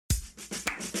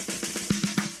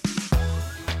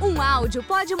Um áudio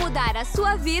pode mudar a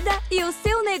sua vida e o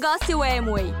seu negócio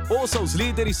Amway. Ouça os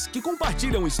líderes que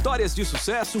compartilham histórias de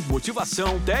sucesso,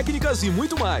 motivação, técnicas e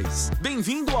muito mais.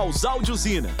 Bem-vindo aos Áudios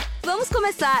Zina. Vamos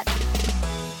começar!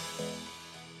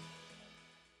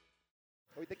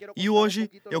 E hoje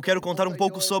eu quero contar um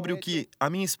pouco sobre o que a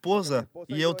minha esposa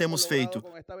e eu temos feito.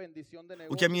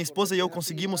 O que a minha esposa e eu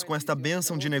conseguimos com esta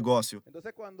bênção de negócio.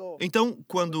 Então,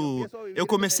 quando eu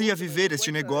comecei a viver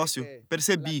este negócio,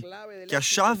 percebi que a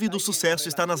chave do sucesso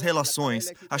está nas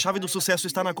relações, a chave do sucesso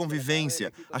está na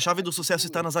convivência, a chave do sucesso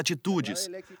está nas atitudes,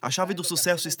 a chave do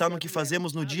sucesso está no que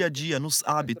fazemos no dia a dia, nos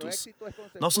hábitos.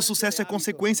 Nosso sucesso é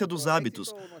consequência dos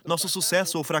hábitos. Nosso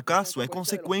sucesso ou fracasso é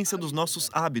consequência dos nossos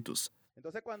hábitos.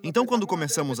 Então, quando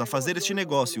começamos a fazer este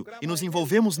negócio e nos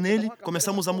envolvemos nele,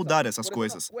 começamos a mudar essas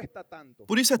coisas.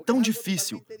 Por isso é tão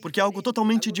difícil, porque é algo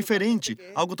totalmente diferente,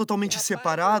 algo totalmente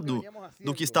separado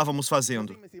do que estávamos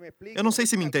fazendo. Eu não sei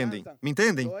se me entendem. Me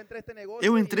entendem?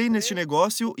 Eu entrei neste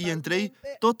negócio e entrei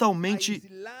totalmente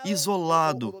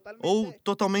isolado, ou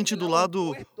totalmente do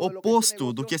lado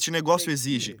oposto do que este negócio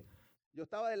exige.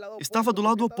 Estava do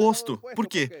lado oposto. Por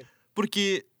quê?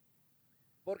 Porque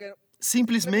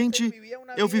simplesmente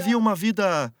eu vivia uma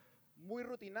vida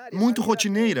muito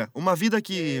rotineira, uma vida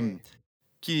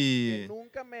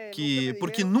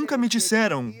porque nunca me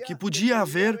disseram que podia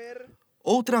haver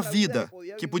outra vida,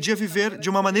 que podia viver de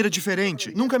uma maneira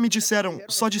diferente. Nunca me disseram,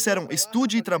 só disseram,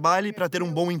 estude e trabalhe para ter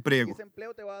um bom emprego.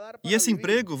 E esse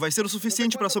emprego vai ser o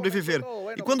suficiente para sobreviver.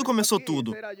 E quando começou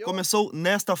tudo? Começou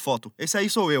nesta foto. Esse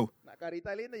aí sou eu.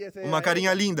 Uma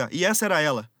carinha linda. E essa era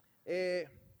ela.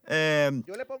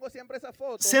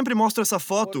 Sempre mostro essa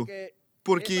foto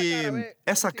porque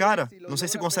essa cara, não sei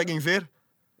se conseguem ver,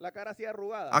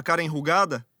 a cara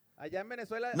enrugada.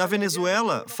 Na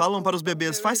Venezuela, falam para os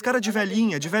bebês, faz cara de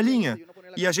velhinha,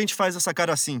 e a gente faz essa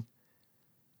cara assim.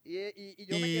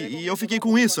 E eu fiquei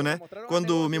com isso, né?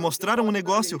 Quando me mostraram o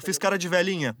negócio, fiz cara de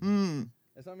velhinha.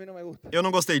 Eu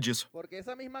não gostei disso.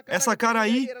 Essa cara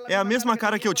aí é a mesma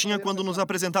cara que eu tinha quando nos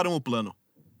apresentaram o plano.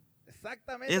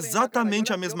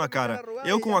 Exatamente a mesma cara.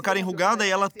 Eu com a cara enrugada e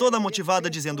ela toda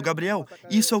motivada dizendo, Gabriel,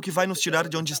 isso é o que vai nos tirar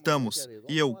de onde estamos.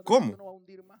 E eu, como?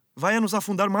 Vai nos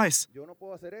afundar mais.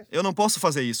 Eu não posso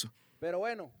fazer isso.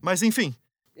 Mas enfim,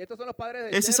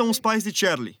 esses são os pais de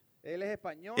Charlie.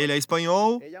 Ele é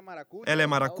espanhol, ela é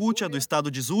maracucha, do estado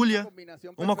de Zulia.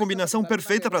 Uma combinação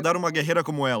perfeita para dar uma guerreira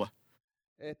como ela.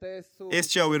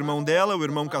 Este é o irmão dela, o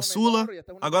irmão caçula.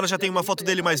 Agora já tem uma foto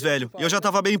dele mais velho. E eu já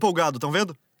estava bem empolgado, estão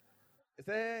vendo?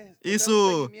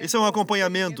 Isso é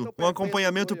um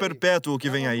acompanhamento perpétuo que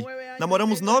vem aí.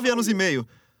 Namoramos 9 anos e meio.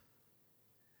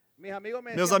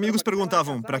 Meus amigos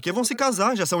perguntavam, para que vão se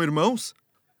casar? Já são irmãos?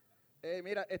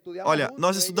 Olha,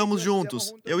 nós estudamos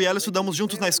juntos. Eu e ela estudamos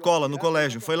juntos na escola, no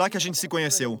colégio. Foi lá que a gente se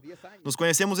conheceu. Nos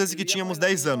conhecemos desde que tínhamos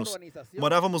 10 anos.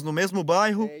 Morávamos no mesmo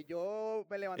bairro.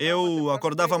 Eu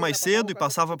acordava mais cedo e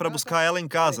passava para buscar ela em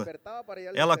casa.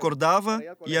 Ela acordava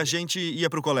e a gente ia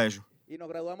para o colégio.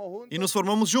 E nos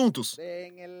formamos juntos.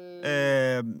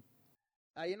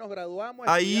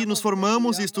 Aí nos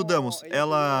formamos e estudamos.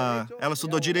 Ela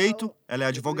estudou Direito, ela é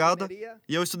advogada,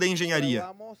 e eu estudei Engenharia.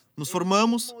 Nos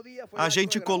formamos, a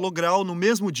gente colou grau no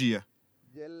mesmo dia.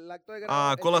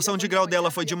 A colação de grau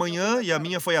dela foi de manhã e a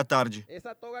minha foi à tarde.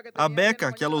 A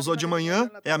beca que ela usou de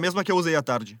manhã é a mesma que eu usei à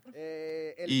tarde.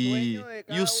 E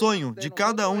o sonho de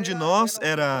cada um de nós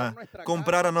era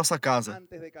comprar a nossa casa,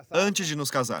 antes de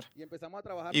nos casar.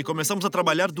 E começamos a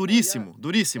trabalhar duríssimo.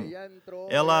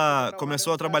 Ela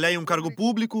começou a trabalhar em um cargo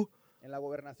público,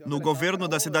 no governo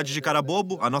da cidade de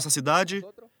Carabobo, a nossa cidade.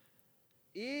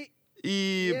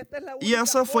 E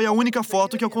essa foi a única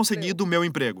foto que eu consegui do meu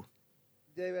emprego.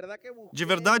 De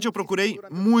verdade, eu procurei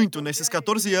muito nesses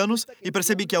 14 anos e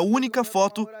percebi que a única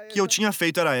foto que eu tinha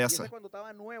feito era essa.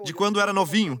 De quando eu era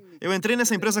novinho, eu entrei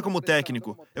nessa empresa como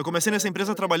técnico. Eu comecei nessa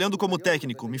empresa trabalhando como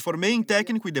técnico, me formei em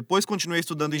técnico e depois continuei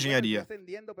estudando engenharia.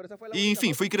 E,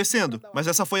 enfim, fui crescendo, mas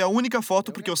essa foi a única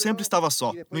foto porque eu sempre estava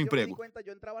só, no emprego.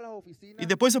 E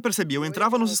depois eu percebi, eu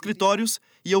entrava nos escritórios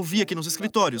e eu via que nos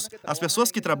escritórios, as pessoas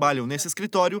que trabalham nesse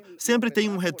escritório sempre têm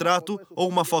um retrato ou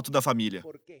uma foto da família.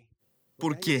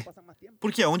 Por quê?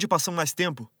 Porque é onde passam mais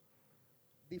tempo.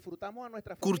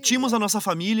 Curtimos a nossa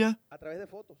família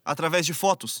através de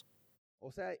fotos.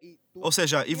 Ou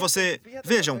seja, e você...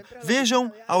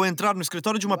 Vejam ao entrar no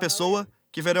escritório de uma pessoa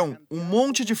que verão um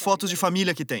monte de fotos de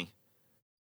família que tem.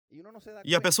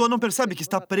 E a pessoa não percebe que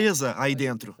está presa aí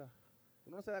dentro.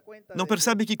 Não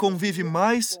percebe que convive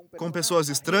mais com pessoas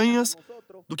estranhas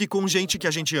do que com gente que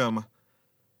a gente ama.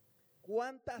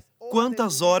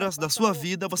 Quantas horas da sua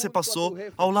vida você passou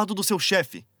ao lado do seu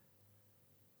chefe?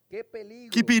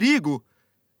 Que perigo!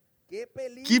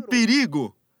 Que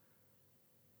perigo!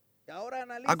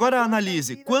 Agora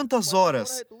analise quantas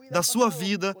horas da sua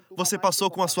vida você passou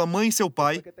com a sua mãe e seu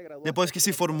pai depois que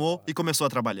se formou e começou a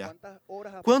trabalhar.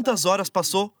 Quantas horas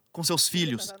passou com seus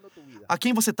filhos? A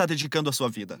quem você está dedicando a sua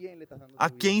vida? A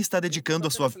quem está dedicando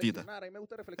a sua vida?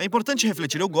 É importante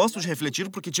refletir. Eu gosto de refletir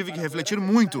porque tive que refletir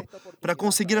muito para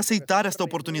conseguir aceitar esta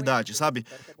oportunidade, sabe?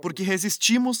 Porque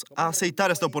resistimos a aceitar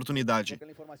esta oportunidade.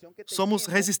 Somos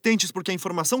resistentes porque a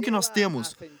informação que nós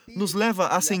temos nos leva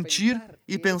a sentir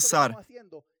e pensar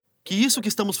que isso que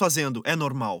estamos fazendo é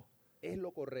normal,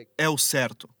 é o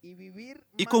certo.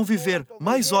 E conviver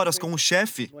mais horas com o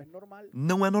chefe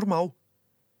não é normal.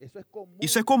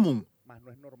 Isso é comum,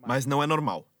 mas não é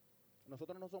normal.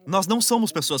 Nós não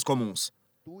somos pessoas comuns.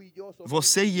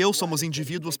 Você e eu somos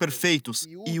indivíduos perfeitos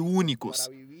e únicos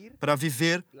para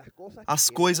viver as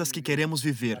coisas que queremos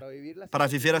viver, para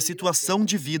viver a situação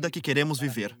de vida que queremos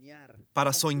viver,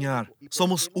 para sonhar.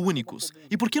 Somos únicos.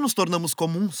 E por que nos tornamos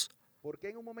comuns?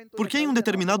 Por que em um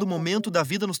determinado momento da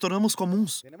vida nos tornamos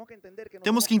comuns?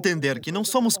 Temos que entender que não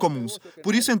somos comuns.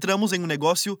 Por isso entramos em um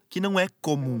negócio que não é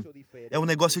comum. É um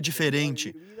negócio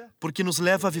diferente, porque nos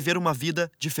leva a viver uma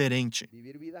vida diferente.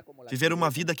 Viver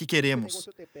uma vida que queremos.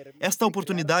 Esta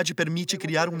oportunidade permite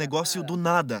criar um negócio do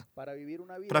nada,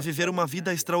 para viver uma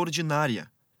vida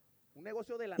extraordinária.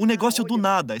 Um negócio do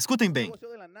nada, escutem bem.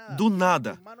 Do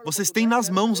nada. Vocês têm nas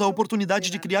mãos a oportunidade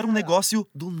de criar um negócio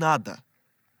do nada.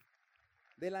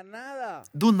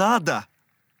 Do nada.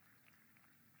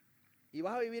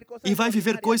 E vai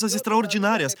viver coisas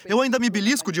extraordinárias. Eu ainda me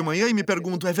belisco de manhã e me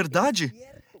pergunto, é verdade?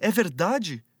 É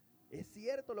verdade?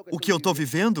 O que eu estou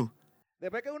vivendo?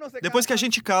 Depois que a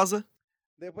gente casa,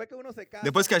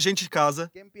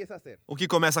 o que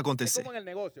começa a acontecer?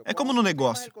 É como no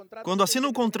negócio. Quando assina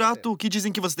um contrato, o que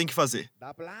dizem que você tem que fazer?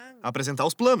 Apresentar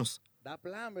os planos.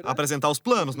 Apresentar os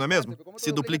planos, não é mesmo?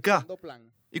 Se duplicar.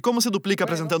 E como se duplica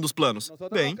apresentando os planos?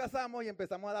 Bem,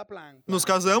 nos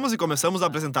casamos e começamos a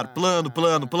apresentar plano,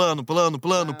 plano, plano, plano,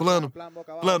 plano, plano,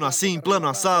 plano assim, plano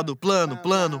assado, plano,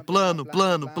 plano, plano,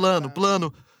 plano, plano,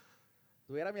 plano.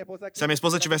 Se a minha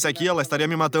esposa estivesse aqui, ela estaria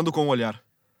me matando com o olhar.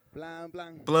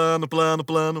 Plano, plano,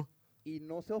 plano.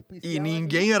 E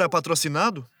ninguém era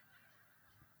patrocinado?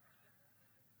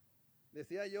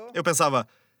 Eu pensava,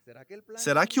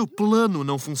 será que o plano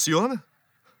não funciona?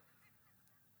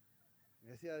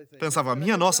 Pensava,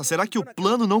 minha nossa, será que o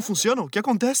plano não funciona? O que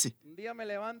acontece?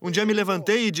 Um dia me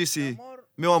levantei e disse,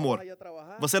 meu amor,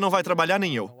 você não vai trabalhar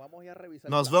nem eu.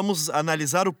 Nós vamos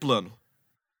analisar o plano.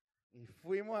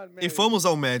 E fomos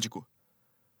ao médico.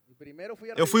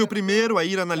 Eu fui o primeiro a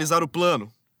ir analisar o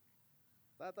plano.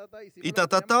 E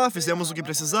fizemos o que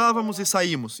precisávamos e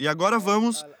saímos. E agora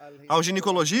vamos ao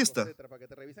ginecologista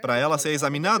para ela ser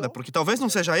examinada, porque talvez não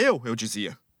seja eu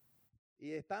dizia.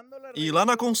 E lá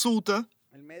na consulta,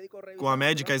 com a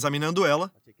médica examinando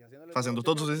ela, fazendo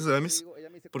todos os exames,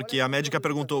 porque a médica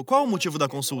perguntou, qual o motivo da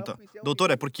consulta?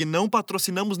 Doutor, é porque não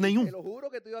patrocinamos nenhum.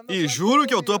 E juro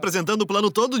que eu estou apresentando o plano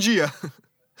todo dia.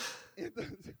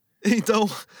 Então,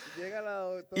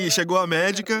 e chegou a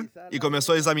médica e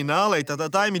começou a examiná-la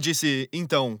e me disse,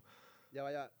 então,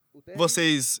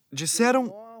 vocês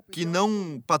disseram que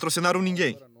não patrocinaram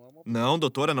ninguém. Não,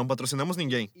 doutora, não patrocinamos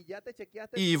ninguém.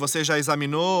 E você já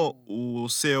examinou o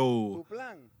seu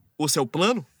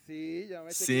plano?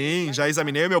 Sim, já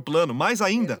examinei o meu plano. Mais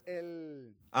ainda,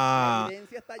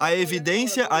 a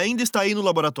evidência ainda está aí no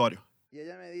laboratório.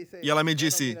 E ela me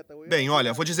disse, bem,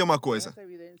 olha, vou dizer uma coisa.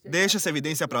 Deixa essa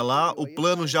evidência pra lá, o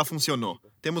plano já funcionou.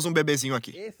 Temos um bebezinho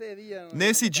aqui.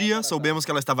 Nesse dia, soubemos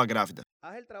que ela estava grávida.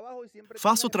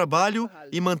 Faça o trabalho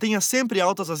e mantenha sempre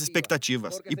altas as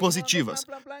expectativas e positivas.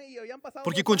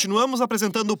 Porque continuamos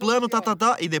apresentando o plano,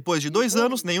 e depois de 2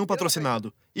 anos, nenhum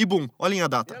patrocinado. E bum, olhem a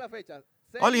data.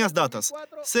 Olhem as datas.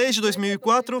 6 de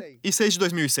 2004 e 6 de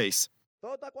 2006.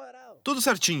 Tudo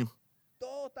certinho.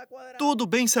 Tudo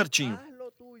bem certinho.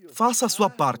 Faça a sua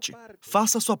parte.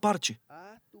 Faça a sua parte.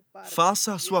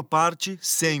 Faça a sua parte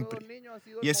sempre.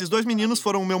 E esses 2 meninos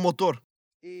foram o meu motor.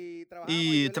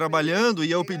 E trabalhando,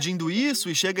 e eu pedindo isso,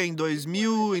 e chega em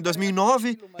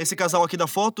 2009, esse casal aqui da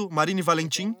foto, Marina e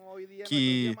Valentim,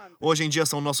 que hoje em dia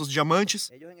são nossos diamantes.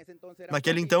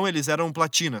 Naquele então, eles eram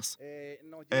platinas.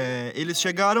 Eles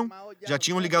chegaram, já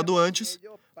tinham ligado antes,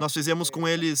 nós fizemos com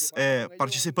eles,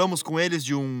 participamos com eles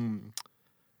de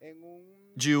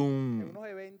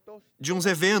uns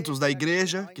eventos da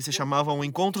igreja que se chamavam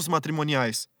encontros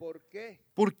matrimoniais.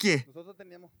 Por quê?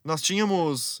 Nós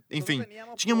tínhamos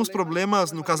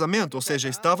problemas no casamento, ou seja,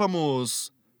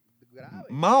 estávamos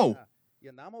mal.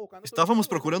 Estávamos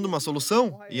procurando uma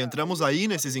solução e entramos aí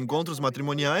nesses encontros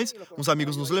matrimoniais, uns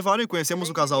amigos nos levaram e conhecemos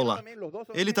o casal lá.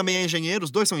 Ele também é engenheiro,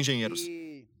 os dois são engenheiros.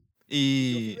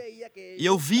 E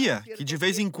eu via que de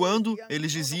vez em quando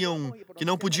eles diziam que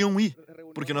não podiam ir,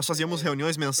 porque nós fazíamos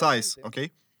reuniões mensais,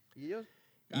 ok?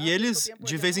 E eles,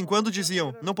 de vez em quando,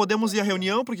 diziam, não podemos ir à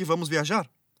reunião porque vamos viajar.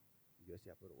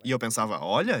 E eu pensava,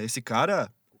 olha, esse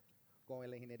cara,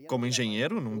 como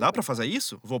engenheiro, não dá para fazer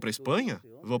isso? Vou para Espanha,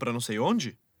 vou para não sei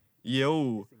onde. E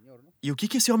o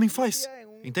que esse homem faz?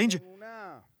 Entende?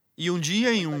 E um dia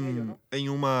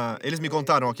eles me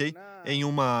contaram, ok? Em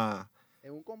uma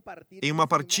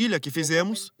partilha que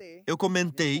fizemos, eu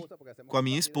comentei com a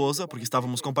minha esposa, porque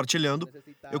estávamos compartilhando,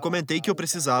 eu comentei que eu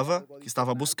precisava, que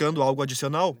estava buscando algo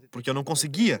adicional, porque eu não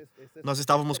conseguia. Nós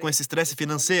estávamos com esse estresse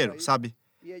financeiro, sabe?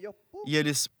 E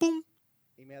eles, pum,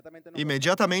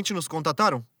 imediatamente nos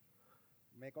contataram.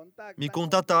 Me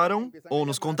contataram, ou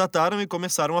nos contataram e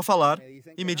começaram a falar,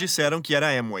 e me disseram que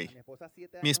era Amway.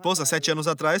 Minha esposa, 7 anos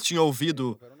atrás, tinha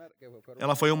ouvido...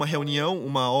 Ela foi a uma reunião,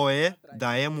 uma OE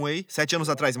da Amway, 7 anos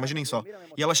atrás, imaginem só.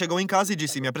 E ela chegou em casa e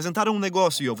disse, me apresentaram um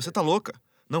negócio, e eu, você tá louca?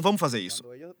 Não vamos fazer isso.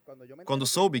 Quando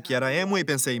soube que era Amway,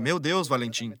 pensei, meu Deus,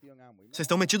 Valentim, vocês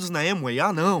estão metidos na Amway?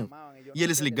 Ah, não. E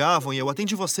eles ligavam, e eu,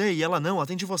 atende você, e ela, não,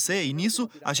 atende você. E nisso,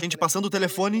 a gente passando o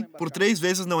telefone, por 3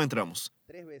 vezes não entramos.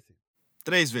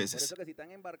 3 vezes.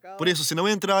 Por isso, se não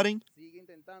entrarem,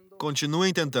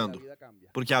 continuem tentando,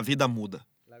 porque a vida muda.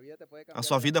 A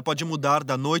sua vida pode mudar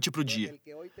da noite para o dia.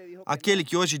 Aquele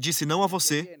que hoje disse não a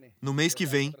você, no mês que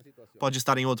vem, pode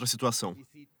estar em outra situação.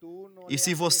 E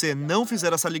se você não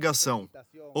fizer essa ligação,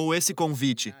 ou esse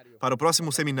convite para o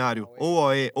próximo seminário, ou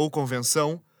OE, ou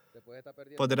convenção,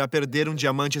 poderá perder um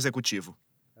diamante executivo.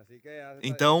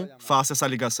 Então, faça essa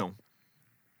ligação.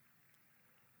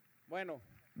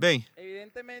 Bem,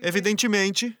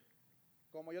 evidentemente,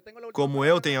 como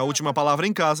eu tenho a última palavra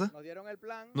em casa,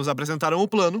 nos apresentaram o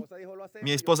plano,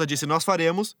 minha esposa disse, nós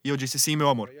faremos, e eu disse, sim, meu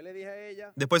amor.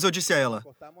 Depois eu disse a ela,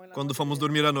 quando fomos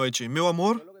dormir à noite, meu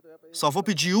amor, só vou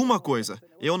pedir uma coisa,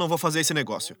 eu não vou fazer esse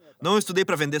negócio. Não estudei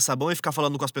para vender sabão e ficar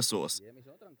falando com as pessoas.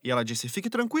 E ela disse, fique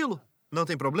tranquilo, não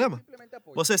tem problema.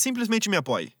 Você simplesmente me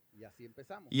apoie.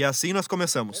 E assim nós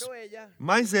começamos.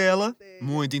 Mas ela,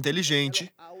 muito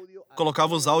inteligente,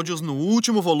 colocava os áudios no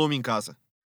último volume em casa.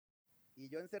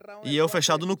 E eu,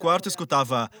 fechado no quarto,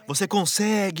 escutava, você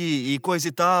consegue, e coisa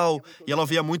e tal. E ela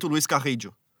ouvia muito Luiz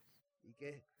Carrillo.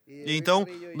 E então,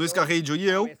 Luiz Carrillo e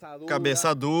eu,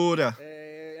 cabeça dura,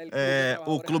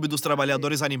 o Clube dos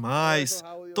Trabalhadores Animais,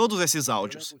 todos esses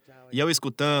áudios. E eu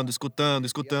escutando.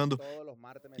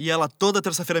 E ela toda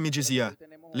terça-feira me dizia,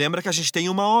 lembra que a gente tem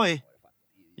uma OE.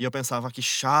 E eu pensava, que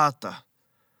chata.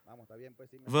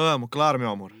 Vamos, claro, meu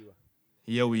amor.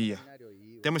 E eu ia.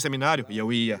 Temos seminário? E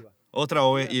eu ia. Outra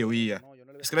OE, e eu ia.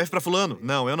 Escreve para fulano?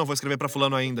 Não, eu não vou escrever para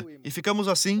fulano ainda. E ficamos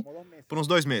assim por uns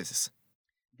 2 meses.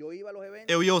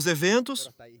 Eu ia aos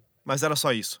eventos, mas era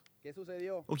só isso.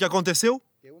 O que aconteceu?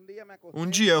 Um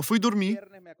dia eu fui dormir,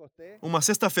 uma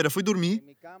sexta-feira fui dormir,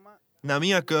 na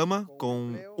minha cama,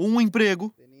 com um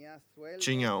emprego,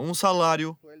 tinha um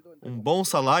salário, um bom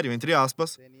salário, entre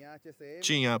aspas,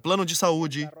 tinha plano de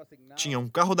saúde, tinha um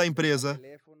carro da empresa,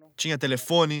 tinha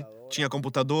telefone, tinha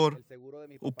computador,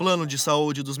 o plano de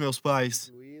saúde dos meus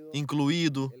pais,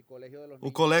 incluído,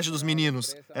 o colégio dos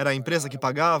meninos, era a empresa que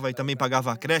pagava e também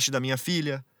pagava a creche da minha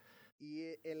filha.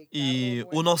 E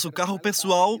o nosso carro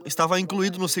pessoal estava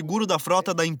incluído no seguro da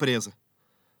frota da empresa.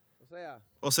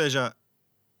 Ou seja,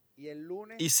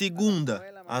 e segunda,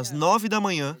 às 9 da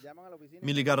manhã,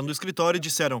 me ligaram do escritório e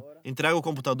disseram, entrega o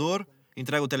computador,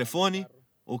 entrega o telefone,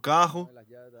 o carro,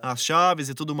 as chaves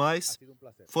e tudo mais.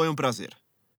 Foi um prazer.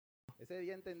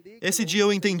 Esse dia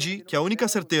eu entendi que a única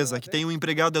certeza que tem um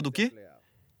empregado é do quê?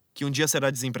 Que um dia será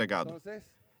desempregado.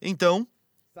 Então,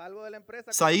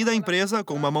 saí da empresa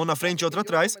com uma mão na frente e outra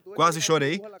atrás, quase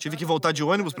chorei, tive que voltar de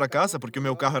ônibus para casa porque o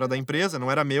meu carro era da empresa, não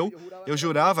era meu. Eu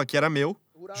jurava que era meu,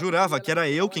 jurava que era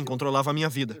eu quem controlava a minha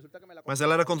vida, mas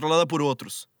ela era controlada por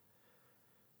outros.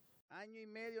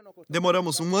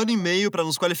 Demoramos 1 ano e meio para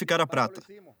nos qualificar a prata,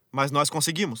 mas nós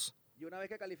conseguimos.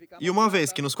 E uma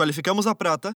vez que nos qualificamos a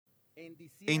prata,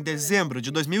 em dezembro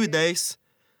de 2010,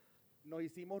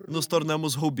 nos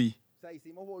tornamos Rubi.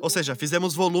 Ou seja,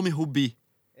 fizemos volume Rubi.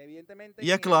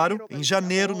 E é claro, em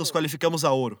janeiro nos qualificamos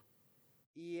a ouro.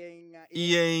 E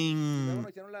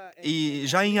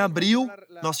já em abril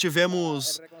nós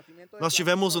tivemos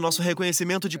o nosso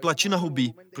reconhecimento de platina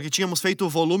Rubi, porque tínhamos feito o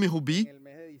volume Rubi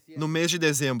no mês de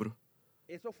dezembro.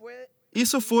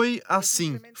 Isso foi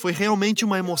assim, foi realmente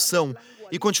uma emoção.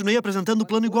 E continuei apresentando o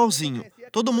plano igualzinho.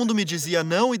 Todo mundo me dizia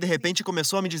não e de repente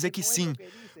começou a me dizer que sim.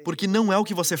 Porque não é o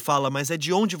que você fala, mas é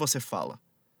de onde você fala.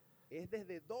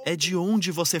 É de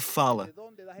onde você fala,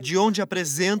 de onde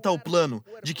apresenta o plano,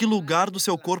 de que lugar do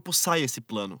seu corpo sai esse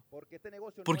plano.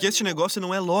 Porque este negócio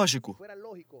não é lógico.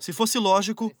 Se fosse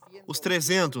lógico, os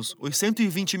 300, os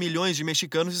 120 milhões de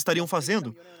mexicanos estariam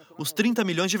fazendo. Os 30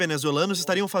 milhões de venezuelanos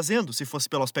estariam fazendo, se fosse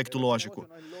pelo aspecto lógico.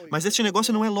 Mas este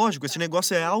negócio não é lógico, este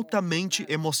negócio é altamente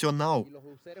emocional.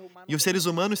 E os seres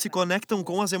humanos se conectam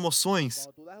com as emoções.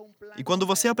 E quando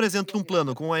você apresenta um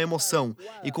plano com a emoção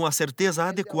e com a certeza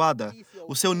adequada,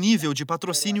 o seu nível de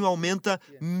patrocínio aumenta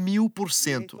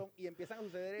 1000%.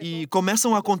 E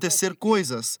começam a acontecer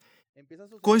coisas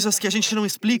que a gente não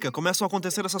explica. Começam a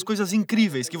acontecer essas coisas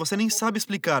incríveis que você nem sabe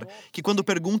explicar, que quando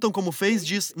perguntam como fez,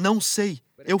 diz, não sei,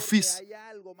 eu fiz.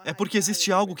 É porque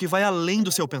existe algo que vai além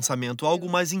do seu pensamento, algo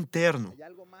mais interno.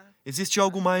 Existe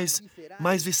algo mais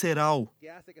visceral,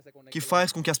 que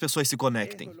faz com que as pessoas se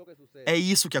conectem. É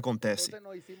isso que acontece.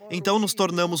 Então nos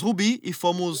tornamos Rubi e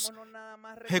fomos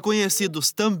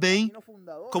reconhecidos também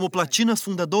como platinas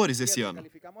fundadores esse ano.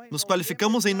 Nos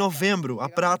qualificamos em novembro a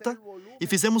prata e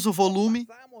fizemos o volume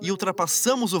e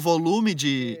ultrapassamos o volume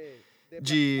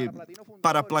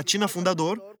para platina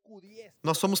fundador.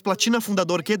 Nós fomos platina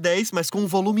fundador Q10, mas com um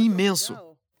volume imenso.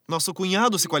 Nosso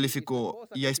cunhado se qualificou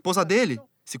e a esposa dele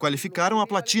se qualificaram a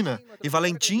platina. E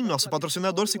Valentim, nosso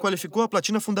patrocinador, se qualificou a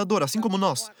platina fundador, assim como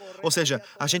nós. Ou seja,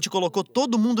 a gente colocou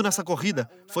todo mundo nessa corrida.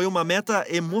 Foi uma meta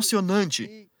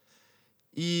emocionante.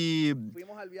 E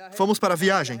fomos para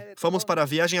a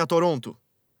viagem a Toronto.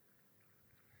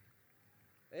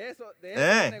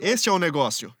 Este é o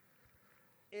negócio.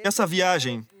 Essa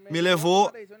viagem me levou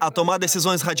a tomar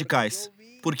decisões radicais,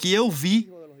 porque eu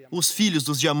vi os filhos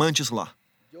dos diamantes lá.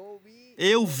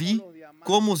 Eu vi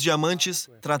como os diamantes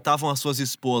tratavam as suas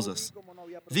esposas.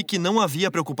 Vi que não havia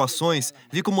preocupações,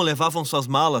 vi como levavam suas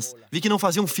malas, vi que não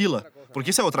faziam fila. Porque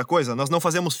isso é outra coisa, nós não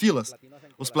fazemos filas.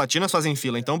 Os platinas fazem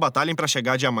fila, então batalhem para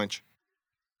chegar a diamante.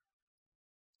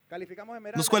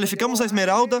 Nos qualificamos a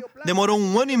esmeralda, demorou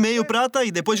 1 ano e meio prata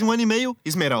e depois de 1 ano e meio,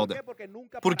 esmeralda.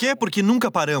 Por quê? Porque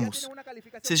nunca paramos.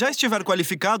 Se já estiver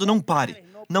qualificado, não pare.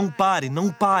 Não pare,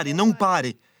 não pare, não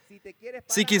pare.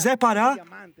 Se quiser parar,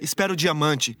 espere o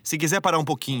diamante. Se quiser parar um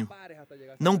pouquinho.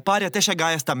 Não pare até chegar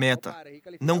a esta meta.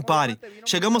 Não pare.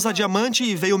 Chegamos a diamante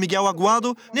e veio Miguel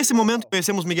Aguado. Nesse momento,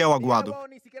 conhecemos Miguel Aguado.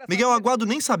 Miguel Aguado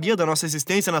nem sabia da nossa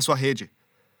existência na sua rede.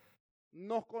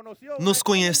 Nos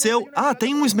conheceu. Ah,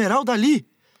 tem um esmeralda ali.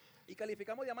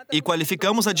 E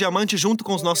qualificamos a diamante junto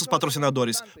com os nossos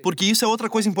patrocinadores, porque isso é outra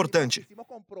coisa importante.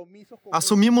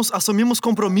 Assumimos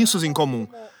compromissos em comum.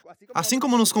 Assim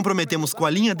como nos comprometemos com a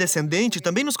linha descendente,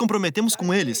 também nos comprometemos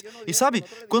com eles. E sabe,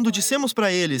 quando dissemos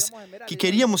para eles que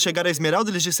queríamos chegar à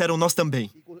esmeralda, eles disseram nós também.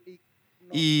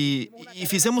 E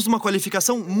fizemos uma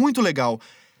qualificação muito legal.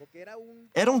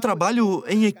 Era um trabalho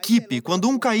em equipe. Quando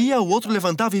um caía, o outro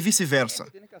levantava e vice-versa.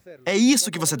 É isso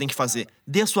que você tem que fazer.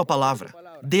 Dê a sua palavra.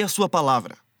 Dê a sua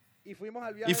palavra.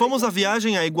 E fomos à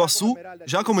viagem a Iguaçu,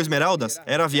 já como esmeraldas,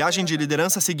 era a viagem de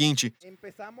liderança seguinte.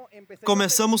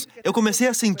 Eu comecei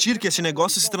a sentir que esse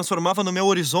negócio se transformava no meu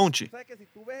horizonte.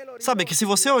 Sabe que se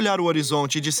você olhar o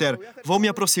horizonte e disser, vou me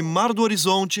aproximar do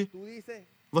horizonte,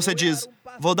 você diz,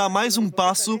 vou dar mais um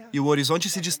passo e o horizonte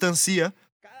se distancia,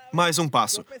 mais um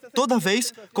passo. Toda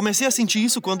vez, comecei a sentir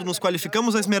isso quando nos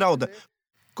qualificamos a esmeralda.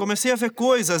 Comecei a ver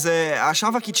coisas,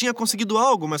 achava que tinha conseguido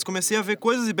algo, mas comecei a ver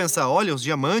coisas e pensar, olha, os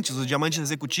diamantes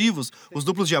executivos, os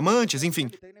duplos diamantes, enfim.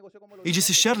 E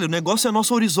disse, Shirley, o negócio é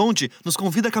nosso horizonte, nos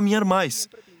convida a caminhar mais.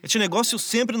 Este negócio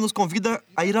sempre nos convida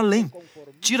a ir além,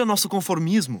 tira nosso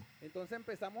conformismo.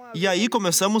 E aí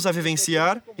começamos a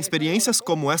vivenciar experiências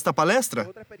como esta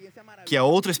palestra, que é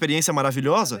outra experiência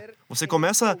maravilhosa. Você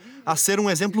começa a ser um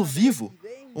exemplo vivo,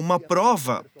 uma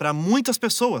prova para muitas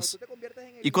pessoas.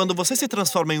 E quando você se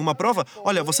transforma em uma prova,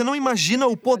 olha, você não imagina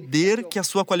o poder que a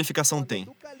sua qualificação tem.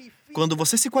 Quando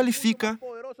você se qualifica,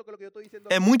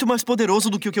 é muito mais poderoso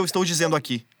do que o que eu estou dizendo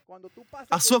aqui.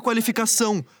 A sua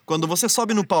qualificação, quando você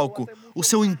sobe no palco, o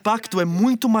seu impacto é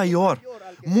muito maior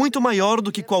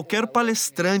do que qualquer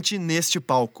palestrante neste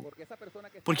palco.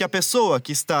 Porque a pessoa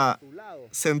que está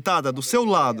sentada do seu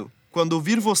lado, quando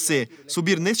vir você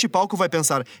subir neste palco, vai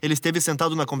pensar, ele esteve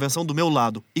sentado na convenção do meu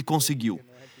lado e conseguiu.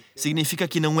 Significa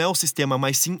que não é o sistema,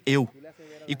 mas sim eu.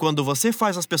 E quando você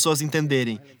faz as pessoas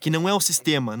entenderem que não é o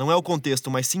sistema, não é o contexto,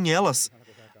 mas sim elas,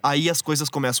 aí as coisas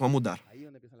começam a mudar.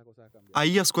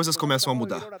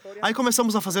 Aí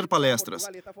começamos a fazer palestras.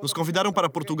 Nos convidaram para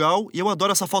Portugal e eu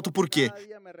adoro essa foto por quê?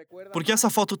 Porque essa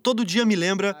foto todo dia me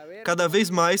lembra, cada vez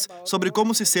mais, sobre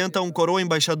como se senta um coroa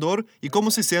embaixador e como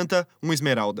se senta um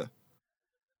esmeralda.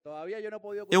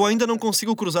 Eu ainda não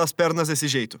consigo cruzar as pernas desse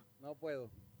jeito.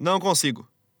 Não consigo.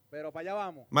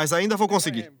 Mas ainda vou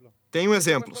conseguir. Tenho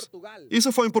exemplos.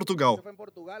 Isso foi em Portugal.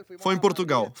 Foi em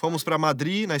Portugal. Fomos para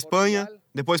Madrid, na Espanha,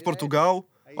 depois Portugal.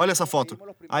 Olha essa foto.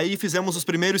 Aí fizemos os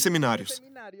primeiros seminários.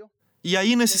 E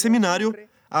aí, nesse seminário,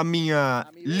 a minha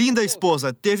linda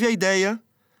esposa teve a ideia,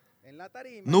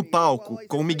 no palco,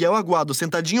 com o Miguel Aguado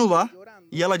sentadinho lá,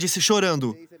 e ela disse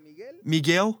chorando,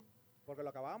 Miguel,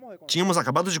 tínhamos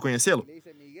acabado de conhecê-lo,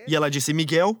 e ela disse,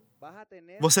 Miguel,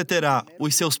 você terá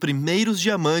os seus primeiros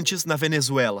diamantes na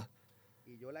Venezuela.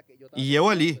 E eu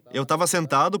ali, eu estava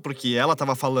sentado porque ela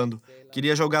estava falando,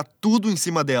 queria jogar tudo em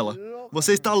cima dela.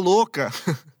 Você está louca!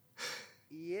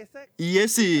 E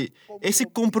esse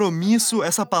compromisso,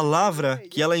 essa palavra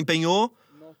que ela empenhou,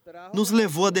 nos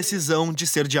levou à decisão de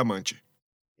ser diamante.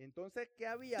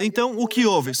 Então, o que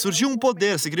houve? Surgiu um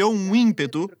poder, se criou um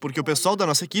ímpeto, porque o pessoal da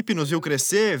nossa equipe nos viu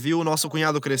crescer, viu o nosso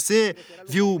cunhado crescer,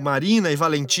 viu Marina e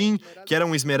Valentim, que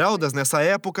eram esmeraldas nessa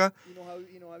época,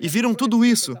 e viram tudo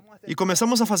isso. E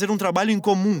começamos a fazer um trabalho em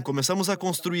comum, começamos a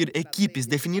construir equipes,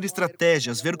 definir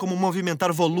estratégias, ver como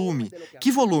movimentar volume.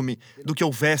 Que volume? Do que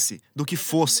houvesse, do que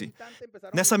fosse.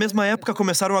 Nessa mesma época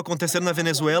começaram a acontecer na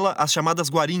Venezuela as chamadas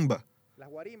guarimba.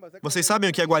 Vocês sabem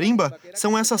o que é guarimba?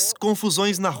 São essas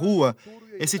confusões na rua,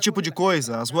 esse tipo de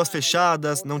coisa, as ruas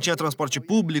fechadas, não tinha transporte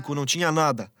público, não tinha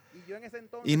nada.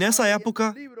 E nessa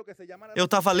época, eu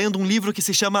estava lendo um livro que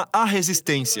se chama A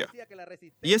Resistência.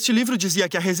 E este livro dizia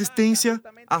que a resistência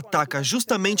ataca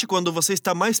justamente quando você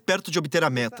está mais perto de obter a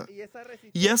meta.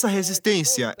 E essa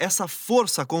resistência, essa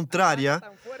força contrária,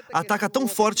 ataca tão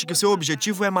forte que o seu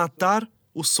objetivo é matar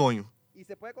o sonho.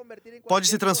 Pode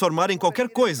se transformar em qualquer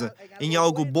coisa, em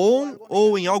algo bom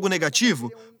ou em algo negativo.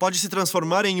 Pode se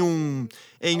transformar em um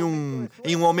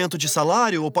aumento de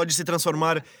salário, ou pode se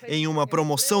transformar em uma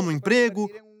promoção no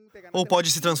emprego, ou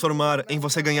pode se transformar em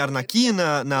você ganhar na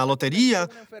quina, na loteria,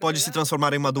 pode se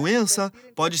transformar em uma doença,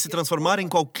 pode se transformar em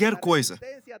qualquer coisa.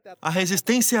 A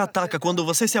resistência ataca quando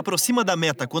você se aproxima da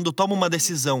meta, quando toma uma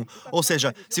decisão. Ou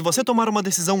seja, se você tomar uma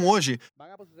decisão hoje,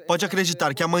 pode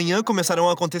acreditar que amanhã começarão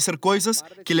a acontecer coisas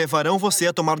que levarão você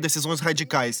a tomar decisões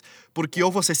radicais, porque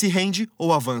ou você se rende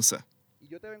ou avança.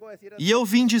 E eu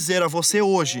vim dizer a você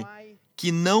hoje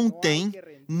que não tem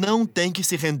que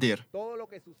se render.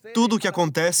 Tudo o que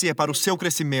acontece é para o seu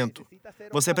crescimento.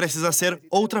 Você precisa ser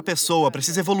outra pessoa,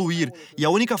 precisa evoluir. E a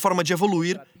única forma de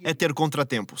evoluir é ter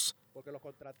contratempos.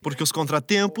 Porque os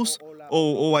contratempos,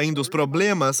 ou ainda os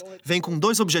problemas, vêm com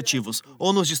dois objetivos.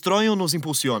 Ou nos destroem ou nos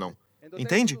impulsionam.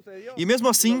 Entende? E mesmo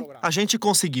assim, a gente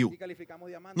conseguiu.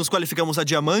 Nos qualificamos a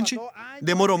diamante,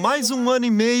 demorou mais 1 ano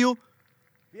e meio.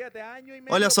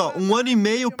 Olha só, 1 ano e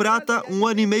meio prata, 1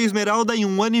 ano e meio esmeralda e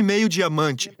 1 ano e meio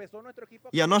diamante.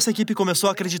 E a nossa equipe começou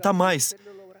a acreditar mais.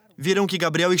 Viram que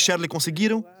Gabriel e Shirley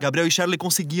conseguiram? Gabriel e Shirley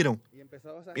conseguiram.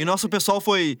 E nosso pessoal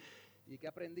foi...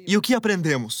 E o que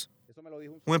aprendemos?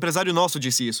 Um empresário nosso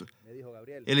disse isso.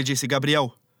 Ele disse,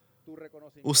 Gabriel,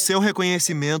 o seu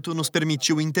reconhecimento nos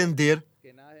permitiu entender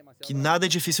que nada é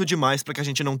difícil demais para que a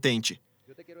gente não tente.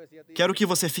 Quero que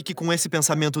você fique com esse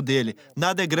pensamento dele.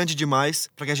 Nada é grande demais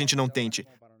para que a gente não tente.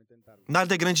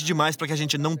 Nada é grande demais para que a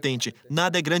gente não tente.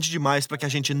 Nada é grande demais para que a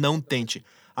gente não tente.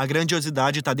 A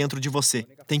grandiosidade está dentro de você.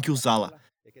 Tem que usá-la.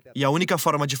 E a única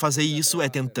forma de fazer isso é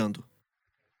tentando.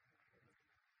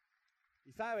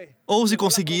 Ouse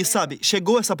conseguir, sabe?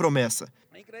 Chegou essa promessa.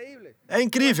 É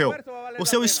incrível. O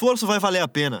seu esforço vai valer a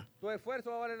pena.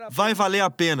 Vai valer a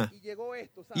pena.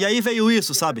 E aí veio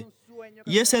isso, sabe?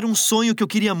 E esse era um sonho que eu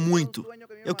queria muito.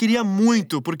 Eu queria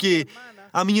muito, porque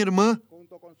a minha irmã,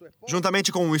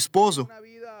 juntamente com o esposo,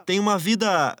 tem uma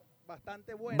vida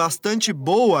bastante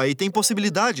boa e tem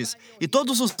possibilidades. E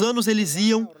todos os anos eles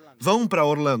vão para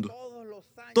Orlando.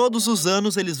 Todos os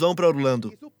anos eles vão para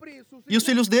Orlando. E os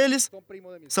filhos deles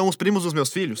são os primos dos meus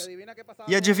filhos.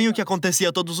 E adivinha o que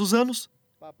acontecia todos os anos?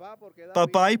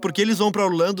 Papai, porque eles vão para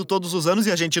Orlando todos os anos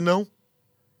e a gente não?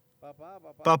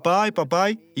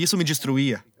 Papai, isso me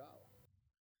destruía.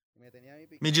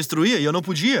 Me destruía e eu não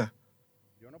podia.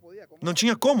 Não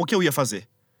tinha como, o que eu ia fazer?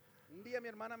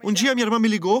 Um dia minha irmã me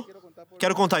ligou.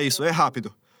 Quero contar isso, é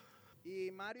rápido.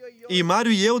 E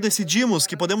Mário e eu decidimos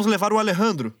que podemos levar o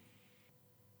Alejandro.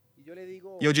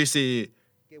 E eu disse,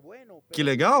 que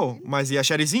legal, mas e a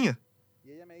Charizinha?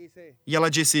 E ela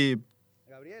disse,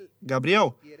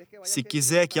 Gabriel, se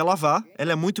quiser que ela vá,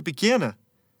 ela é muito pequena.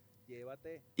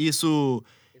 Isso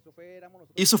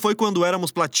foi quando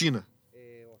éramos platina.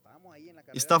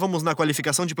 Estávamos na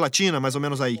qualificação de platina, mais ou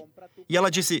menos aí. E ela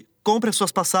disse, compre as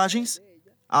suas passagens,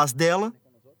 as dela,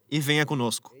 e venha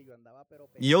conosco.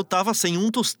 E eu estava sem um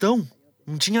tostão.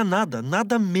 Não tinha nada,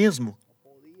 nada mesmo.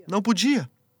 Não podia.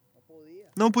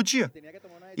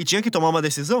 e tinha que tomar uma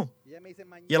decisão.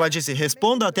 E ela disse,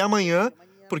 responda até amanhã,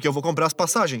 porque eu vou comprar as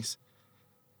passagens.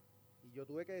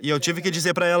 E eu tive que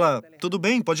dizer para ela, tudo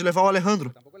bem, pode levar o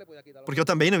Alejandro. Porque eu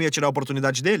também não ia tirar a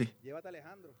oportunidade dele.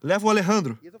 Leva o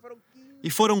Alejandro. E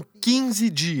foram 15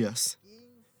 dias.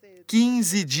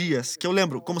 15 dias, que eu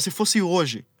lembro como se fosse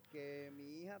hoje.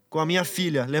 Com a minha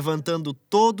filha levantando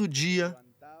todo dia,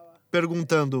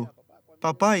 perguntando,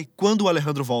 papai, quando o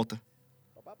Alejandro volta?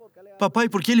 Papai,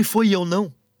 por que ele foi e eu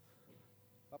não?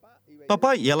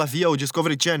 Papai, e ela via o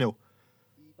Discovery Channel.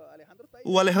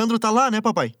 O Alejandro tá lá, né,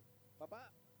 papai?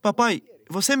 Papai,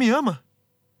 você me ama?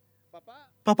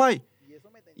 Papai.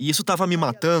 E isso estava me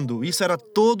matando, isso era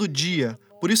todo dia.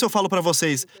 Por isso eu falo para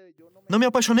vocês, não me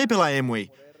apaixonei pela Amway,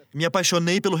 me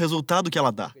apaixonei pelo resultado que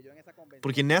ela dá.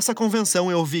 Porque nessa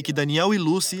convenção eu vi que Daniel e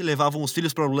Lucy levavam os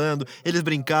filhos para Orlando, eles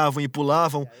brincavam e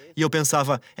pulavam, e eu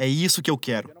pensava, é isso que eu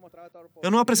quero.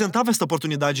 Eu não apresentava esta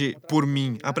oportunidade por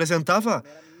mim, apresentava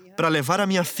para levar a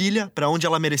minha filha para onde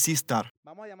ela merecia estar.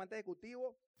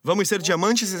 Vamos ser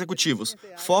diamantes executivos.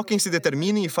 Foquem, se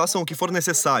determinem e façam o que for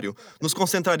necessário. Nos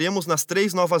concentraremos nas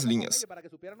 3 novas linhas.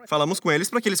 Falamos com eles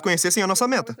para que eles conhecessem a nossa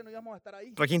meta.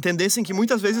 Para que entendessem que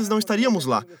muitas vezes não estaríamos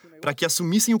lá. Para que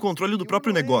assumissem o controle do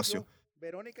próprio negócio.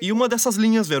 E uma dessas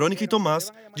linhas, Verônica e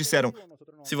Tomás, disseram,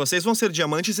 se vocês vão ser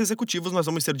diamantes executivos, nós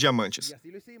vamos ser diamantes.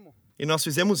 E nós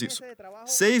fizemos isso.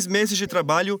 6 meses de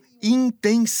trabalho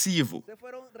intensivo.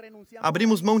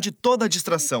 Abrimos mão de toda a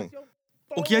distração.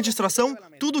 O que é distração?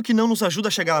 Tudo que não nos ajuda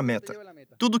a chegar à meta.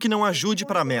 Tudo que não ajude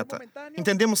para a meta.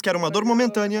 Entendemos que era uma dor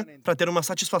momentânea para ter uma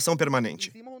satisfação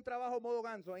permanente.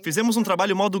 Fizemos um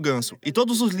trabalho modo ganso. E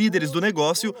todos os líderes do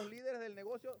negócio,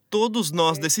 todos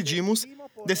nós decidimos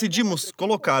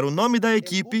colocar o nome da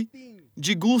equipe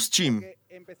de Goose Team,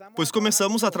 pois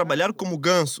começamos a trabalhar como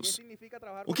gansos.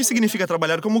 O que significa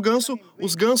trabalhar como ganso?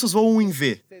 Os gansos voam em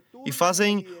V e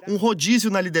fazem um rodízio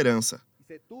na liderança.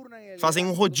 Fazem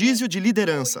um rodízio de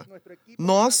liderança.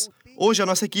 Hoje a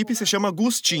nossa equipe se chama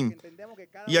Goose Team.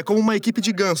 E é como uma equipe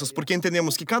de gansos, porque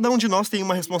entendemos que cada um de nós tem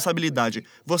uma responsabilidade.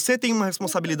 Você tem uma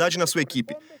responsabilidade na sua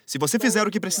equipe. Se você fizer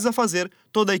o que precisa fazer,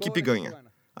 toda a equipe ganha.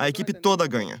 A equipe toda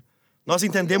ganha. Nós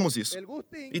entendemos isso.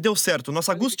 E deu certo.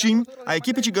 Nossa Goose Team, a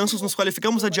equipe de gansos, nos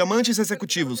qualificamos a diamantes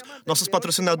executivos. Nossos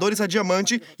patrocinadores a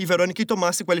diamante e Verônica e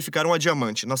Tomás se qualificaram a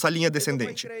diamante, nossa linha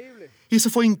descendente. Isso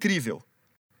foi incrível.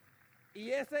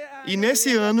 E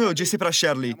nesse ano eu disse para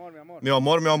Shirley, meu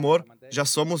amor, já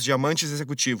somos diamantes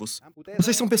executivos.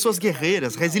 Vocês são pessoas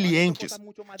guerreiras, resilientes.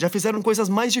 Já fizeram coisas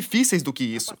mais difíceis do que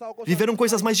isso. Viveram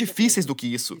coisas mais difíceis do que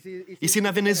isso. E se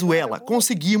na Venezuela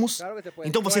conseguimos,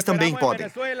 então vocês também podem.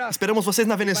 Esperamos vocês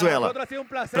na Venezuela.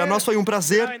 Para nós foi um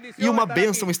prazer e uma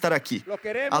bênção estar aqui.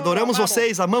 Adoramos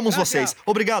vocês, amamos vocês.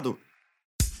 Obrigado.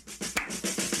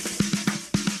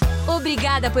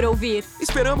 Obrigada por ouvir.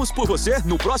 Esperamos por você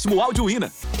no próximo Áudio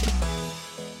Ina.